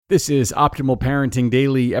This is Optimal Parenting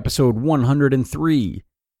Daily, episode 103.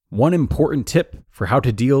 One important tip for how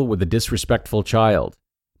to deal with a disrespectful child,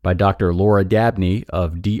 by Dr. Laura Dabney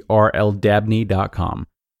of drldabney.com.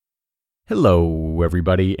 Hello,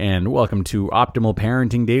 everybody, and welcome to Optimal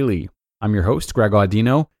Parenting Daily. I'm your host, Greg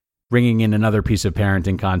Audino, bringing in another piece of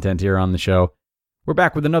parenting content here on the show. We're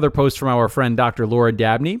back with another post from our friend Dr. Laura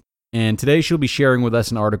Dabney, and today she'll be sharing with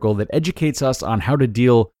us an article that educates us on how to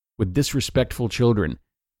deal with disrespectful children.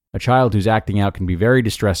 A child who's acting out can be very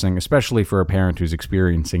distressing, especially for a parent who's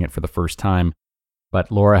experiencing it for the first time.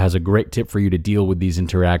 But Laura has a great tip for you to deal with these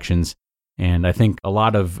interactions, and I think a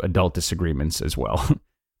lot of adult disagreements as well.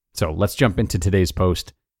 So let's jump into today's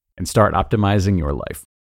post and start optimizing your life.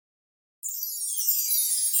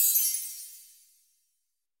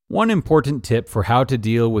 One important tip for how to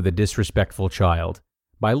deal with a disrespectful child,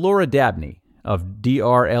 by Laura Dabney of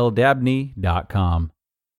drldabney.com.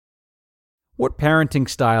 What parenting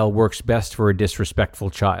style works best for a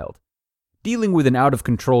disrespectful child? Dealing with an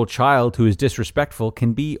out-of-control child who is disrespectful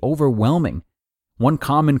can be overwhelming. One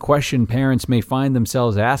common question parents may find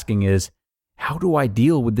themselves asking is, how do I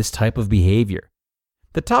deal with this type of behavior?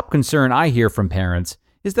 The top concern I hear from parents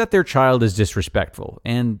is that their child is disrespectful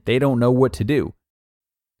and they don't know what to do.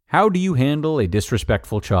 How do you handle a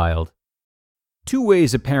disrespectful child? Two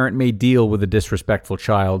ways a parent may deal with a disrespectful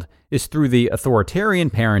child is through the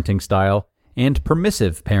authoritarian parenting style and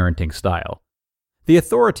permissive parenting style. The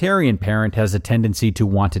authoritarian parent has a tendency to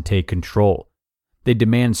want to take control. They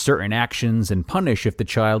demand certain actions and punish if the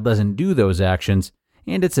child doesn't do those actions,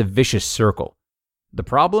 and it's a vicious circle. The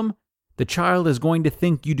problem? The child is going to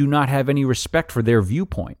think you do not have any respect for their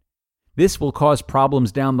viewpoint. This will cause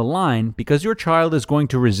problems down the line because your child is going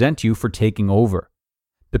to resent you for taking over.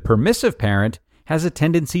 The permissive parent has a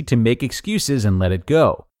tendency to make excuses and let it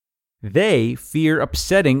go. They fear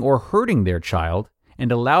upsetting or hurting their child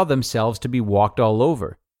and allow themselves to be walked all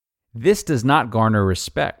over. This does not garner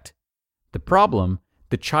respect. The problem,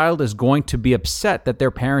 the child is going to be upset that their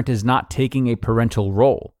parent is not taking a parental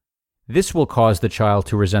role. This will cause the child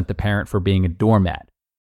to resent the parent for being a doormat.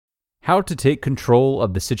 How to take control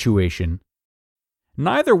of the situation.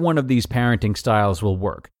 Neither one of these parenting styles will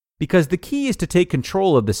work because the key is to take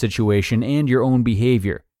control of the situation and your own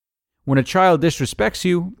behavior. When a child disrespects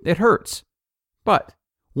you, it hurts. But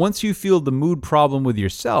once you feel the mood problem with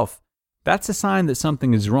yourself, that's a sign that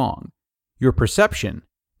something is wrong. Your perception,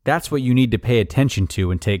 that's what you need to pay attention to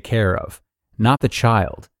and take care of, not the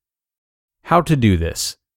child. How to do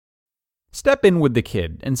this? Step in with the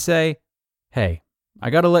kid and say, "Hey, I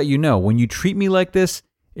gotta let you know, when you treat me like this,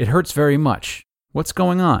 it hurts very much. What's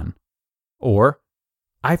going on?" Or,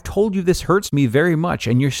 "I've told you this hurts me very much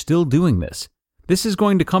and you're still doing this. This is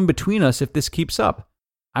going to come between us if this keeps up.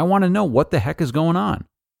 I want to know what the heck is going on.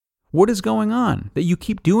 What is going on that you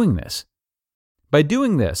keep doing this?" By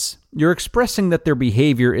doing this, you're expressing that their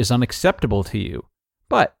behavior is unacceptable to you,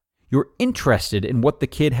 but you're interested in what the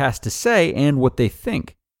kid has to say and what they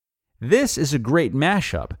think. This is a great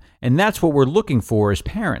mashup, and that's what we're looking for as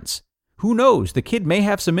parents. Who knows, the kid may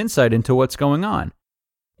have some insight into what's going on.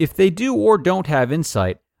 If they do or don't have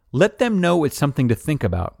insight, let them know it's something to think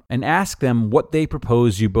about and ask them what they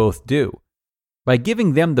propose you both do. By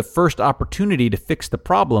giving them the first opportunity to fix the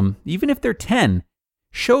problem, even if they're 10,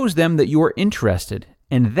 shows them that you are interested,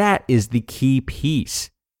 and that is the key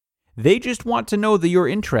piece. They just want to know that you're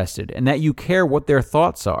interested and that you care what their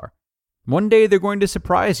thoughts are. One day they're going to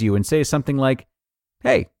surprise you and say something like,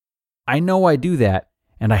 "Hey, I know I do that,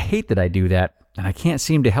 and I hate that I do that, and I can't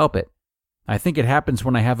seem to help it. I think it happens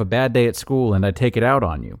when I have a bad day at school and I take it out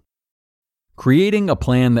on you." Creating a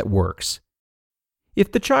plan that works.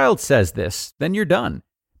 If the child says this, then you're done.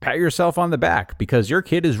 Pat yourself on the back because your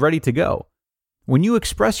kid is ready to go. When you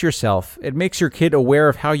express yourself, it makes your kid aware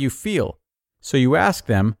of how you feel. So you ask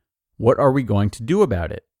them, what are we going to do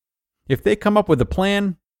about it? If they come up with a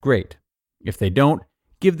plan, great. If they don't,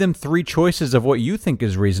 give them 3 choices of what you think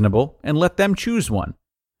is reasonable and let them choose one.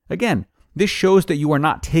 Again, this shows that you are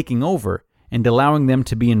not taking over and allowing them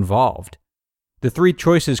to be involved. The 3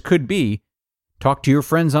 choices could be: talk to your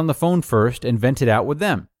friends on the phone first and vent it out with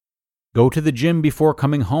them. Go to the gym before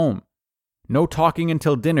coming home. No talking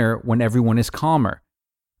until dinner when everyone is calmer.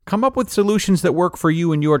 Come up with solutions that work for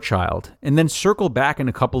you and your child, and then circle back in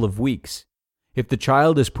a couple of weeks. If the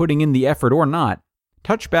child is putting in the effort or not,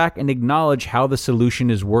 touch back and acknowledge how the solution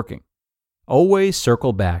is working. Always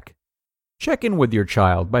circle back. Check in with your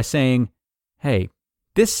child by saying, "Hey,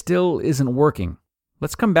 this still isn't working.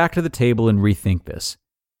 Let's come back to the table and rethink this.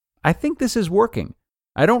 I think this is working.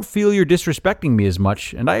 I don't feel you're disrespecting me as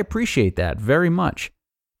much, and I appreciate that very much."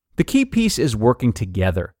 The key piece is working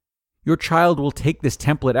together. your child will take this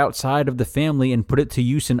template outside of the family and put it to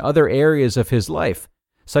use in other areas of his life,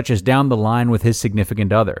 such as down the line with his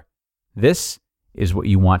significant other. This is what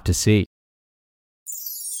you want to see.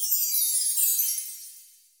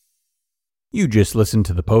 You just listened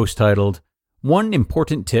to the post titled, "One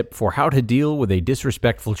Important Tip for How to Deal with a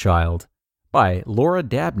Disrespectful Child" by Laura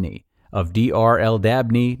Dabney of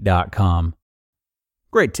drldabney.com.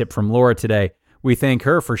 Great tip from Laura today. We thank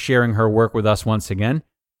her for sharing her work with us once again.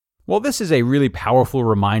 While this is a really powerful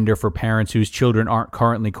reminder for parents whose children aren't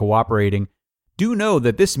currently cooperating, do know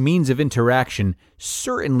that this means of interaction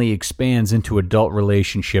certainly expands into adult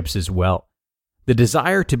relationships as well. The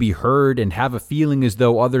desire to be heard and have a feeling as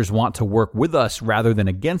though others want to work with us rather than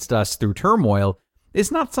against us through turmoil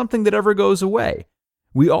is not something that ever goes away.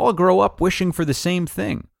 We all grow up wishing for the same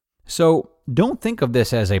thing. So don't think of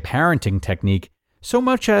this as a parenting technique so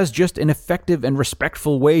much as just an effective and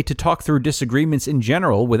respectful way to talk through disagreements in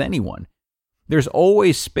general with anyone. There's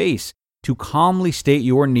always space to calmly state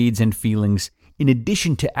your needs and feelings in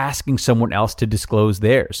addition to asking someone else to disclose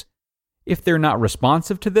theirs. If they're not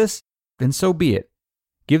responsive to this, then so be it.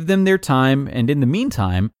 Give them their time, and in the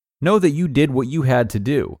meantime, know that you did what you had to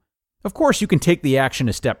do. Of course, you can take the action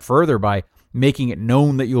a step further by making it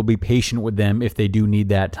known that you'll be patient with them if they do need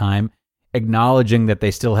that time, acknowledging that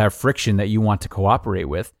they still have friction that you want to cooperate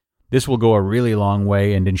with. This will go a really long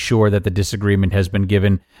way and ensure that the disagreement has been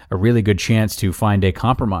given a really good chance to find a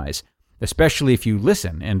compromise, especially if you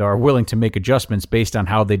listen and are willing to make adjustments based on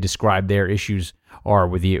how they describe their issues are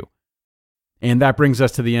with you. And that brings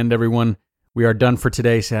us to the end, everyone. We are done for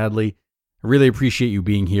today, sadly. I really appreciate you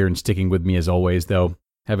being here and sticking with me as always, though.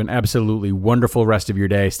 Have an absolutely wonderful rest of your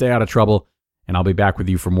day. Stay out of trouble, and I'll be back with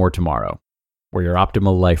you for more tomorrow, where your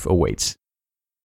optimal life awaits.